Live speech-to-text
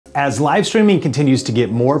As live streaming continues to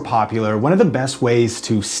get more popular, one of the best ways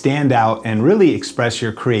to stand out and really express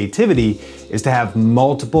your creativity is to have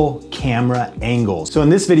multiple camera angles. So in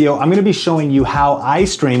this video, I'm gonna be showing you how I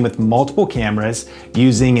stream with multiple cameras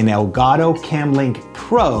using an Elgato Camlink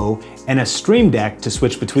Pro and a Stream Deck to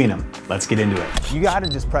switch between them. Let's get into it. You gotta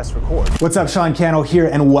just press record. What's up, Sean Cannell here,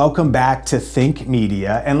 and welcome back to Think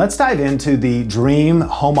Media. And let's dive into the dream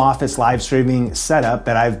home office live streaming setup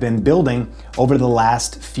that I've been building over the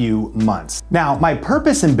last few months. Now, my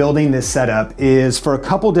purpose in building this setup is for a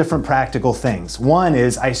couple different practical things. One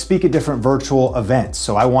is I speak at different virtual events,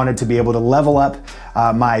 so I wanted to be able to level up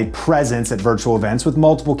my presence at virtual events with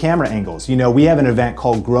multiple camera angles. You know, we have an event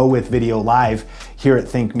called Grow with Video Live here at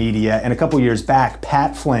Think Media, and a couple years back,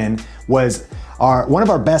 Pat Flynn was one of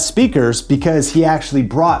our best speakers because he actually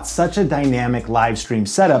brought such a dynamic live stream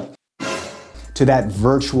setup to that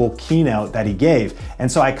virtual keynote that he gave. And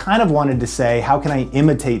so I kind of wanted to say, how can I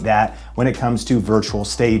imitate that when it comes to virtual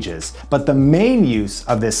stages? But the main use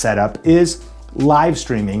of this setup is live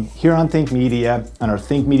streaming here on Think Media, on our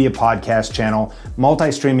Think Media podcast channel,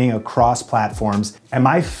 multi-streaming across platforms. And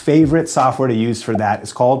my favorite software to use for that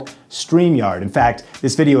is called StreamYard. In fact,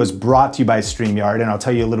 this video is brought to you by StreamYard, and I'll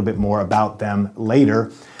tell you a little bit more about them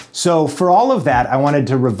later. So for all of that, I wanted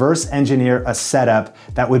to reverse engineer a setup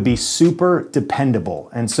that would be super dependable.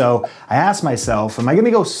 And so I asked myself, am I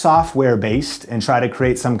gonna go software based and try to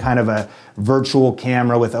create some kind of a virtual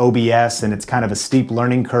camera with OBS, and it's kind of a steep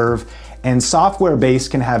learning curve? And software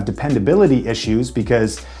based can have dependability issues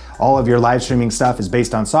because all of your live streaming stuff is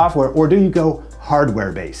based on software, or do you go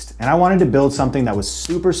hardware based? And I wanted to build something that was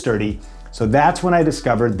super sturdy. So that's when I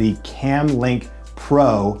discovered the Camlink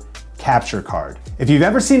Pro capture card. If you've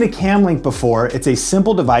ever seen a Camlink before, it's a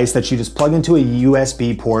simple device that you just plug into a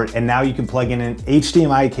USB port, and now you can plug in an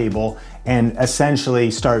HDMI cable and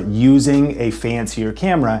essentially start using a fancier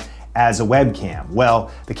camera as a webcam.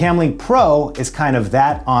 Well, the Camlink Pro is kind of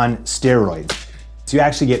that on steroids. So you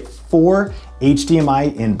actually get 4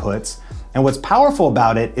 HDMI inputs, and what's powerful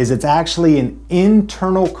about it is it's actually an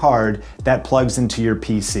internal card that plugs into your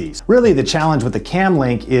PC. Really, the challenge with the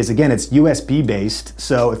Camlink is, again, it's USB based,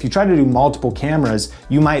 so if you try to do multiple cameras,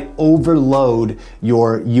 you might overload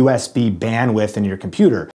your USB bandwidth in your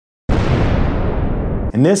computer.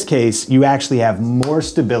 In this case, you actually have more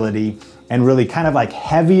stability and really kind of like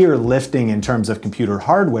heavier lifting in terms of computer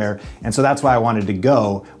hardware. And so that's why I wanted to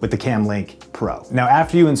go with the Camlink Pro. Now,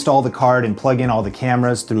 after you install the card and plug in all the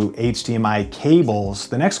cameras through HDMI cables,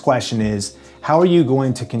 the next question is, how are you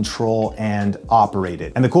going to control and operate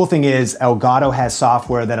it? And the cool thing is Elgato has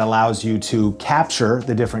software that allows you to capture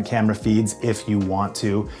the different camera feeds if you want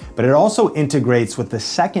to, but it also integrates with the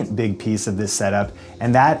second big piece of this setup,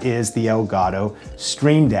 and that is the Elgato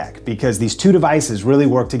Stream Deck, because these two devices really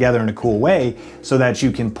work together in a cool way so that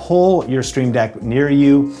you can pull your Stream Deck near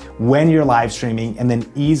you when you're live streaming and then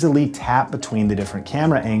easily tap between the different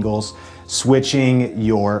camera angles, switching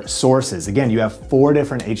your sources. Again, you have 4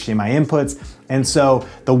 different HDMI inputs, and so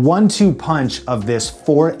the 1-2 punch of this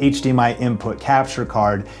 4 HDMI input capture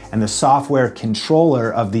card and the software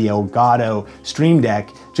controller of the Elgato Stream Deck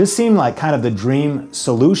just seemed like kind of the dream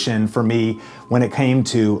solution for me when it came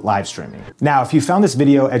to live streaming. Now, if you found this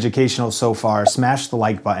video educational so far, smash the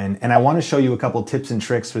like button, and I want to show you a couple tips and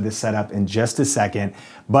tricks for this setup in just a second,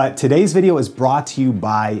 but today's video is brought to you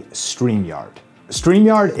by StreamYard.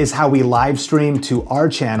 StreamYard is how we live stream to our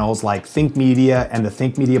channels like Think Media and the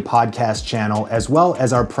Think Media podcast channel, as well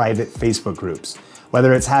as our private Facebook groups.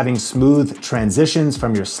 Whether it's having smooth transitions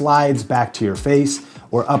from your slides back to your face,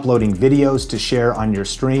 or uploading videos to share on your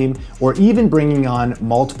stream, or even bringing on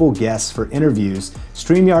multiple guests for interviews,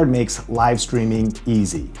 StreamYard makes live streaming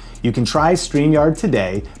easy. You can try StreamYard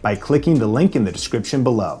today by clicking the link in the description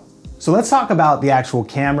below. So let's talk about the actual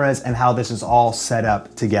cameras and how this is all set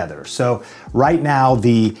up together. So right now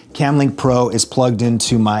the Camlink Pro is plugged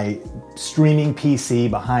into my streaming PC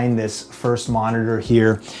behind this first monitor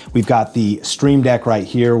here. We've got the Stream Deck right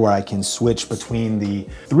here where I can switch between the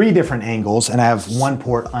 3 different angles, and I have 1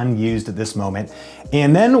 port unused at this moment.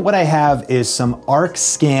 And then what I have is some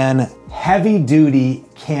ArcScan heavy duty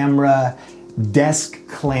camera desk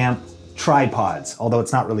clamp tripods, although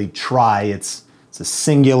it's not really it's a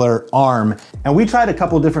singular arm. And we tried a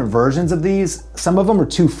couple different versions of these. Some of them are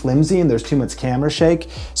too flimsy and there's too much camera shake.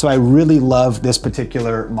 So I really love this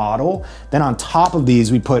particular model. Then on top of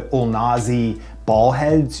these, we put Ulnazi ball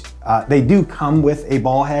heads. They do come with a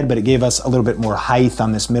ball head, but it gave us a little bit more height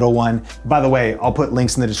on this middle one. By the way, I'll put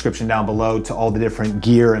links in the description down below to all the different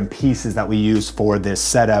gear and pieces that we use for this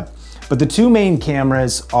setup. But the 2 main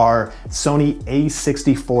cameras are Sony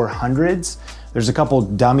A6400s. There's a couple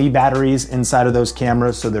dummy batteries inside of those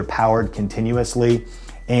cameras, so they're powered continuously,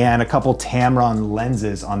 and a couple Tamron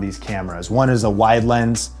lenses on these cameras. One is a wide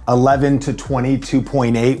lens, 11 to 20,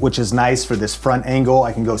 2.8, which is nice for this front angle.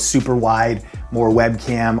 I can go super wide, more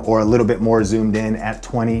webcam, or a little bit more zoomed in at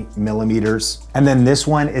 20 millimeters. And then this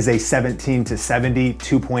one is a 17 to 70,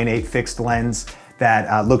 2.8 fixed lens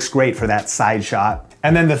that looks great for that side shot.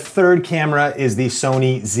 And then the third camera is the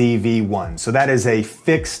Sony ZV-1. So that is a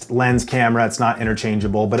fixed lens camera. It's not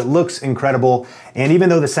interchangeable, but it looks incredible. And even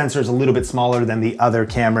though the sensor is a little bit smaller than the other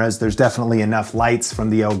cameras, there's definitely enough lights from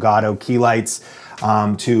the Elgato key lights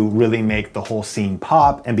to really make the whole scene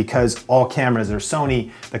pop. And because all cameras are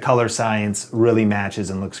Sony, the color science really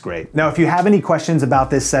matches and looks great. Now, if you have any questions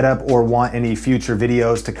about this setup or want any future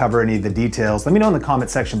videos to cover any of the details, let me know in the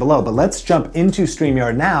comment section below. But let's jump into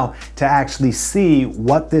StreamYard now to actually see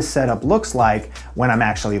what this setup looks like when I'm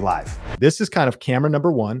actually live. This is kind of camera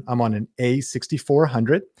number one. I'm on an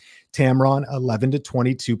A6400 Tamron 11 to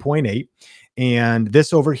 20 2.8. And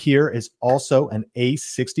this over here is also an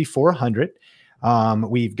A6400.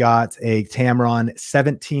 We've got a Tamron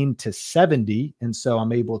 17 to 70, and so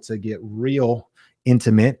I'm able to get real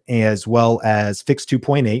intimate as well as fixed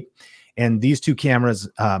 2.8. And these two cameras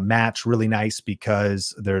match really nice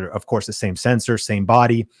because they're, of course, the same sensor, same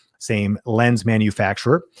body, same lens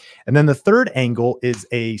manufacturer. And then the third angle is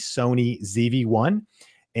a Sony ZV-1,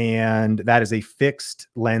 and that is a fixed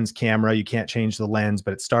lens camera. You can't change the lens,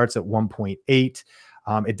 but it starts at 1.8.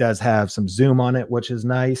 It does have some zoom on it, which is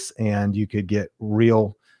nice, and you could get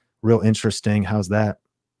real interesting. How's that?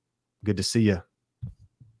 Good to see you.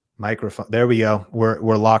 Microphone. There we go.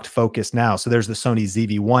 We're locked focus now. So there's the Sony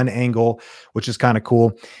ZV-1 angle, which is kind of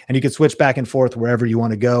cool. And you can switch back and forth wherever you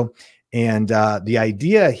want to go. And the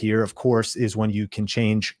idea here, of course, is when you can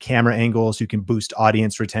change camera angles, you can boost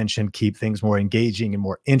audience retention, keep things more engaging and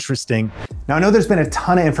more interesting. Now, I know there's been a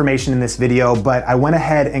ton of information in this video, but I went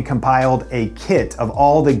ahead and compiled a kit of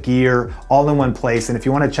all the gear all in one place. And if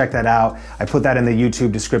you want to check that out, I put that in the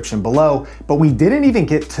YouTube description below. But we didn't even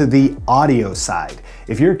get to the audio side.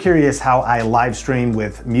 If you're curious how I live stream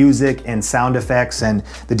with music and sound effects and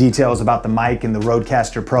the details about the mic and the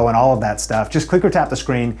Rodecaster Pro and all of that stuff, just click or tap the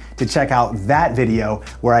screen to check out that video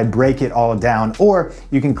where I break it all down, or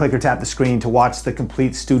you can click or tap the screen to watch the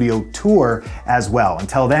complete studio tour as well.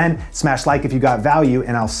 Until then, smash like if you got value,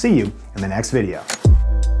 and I'll see you in the next video.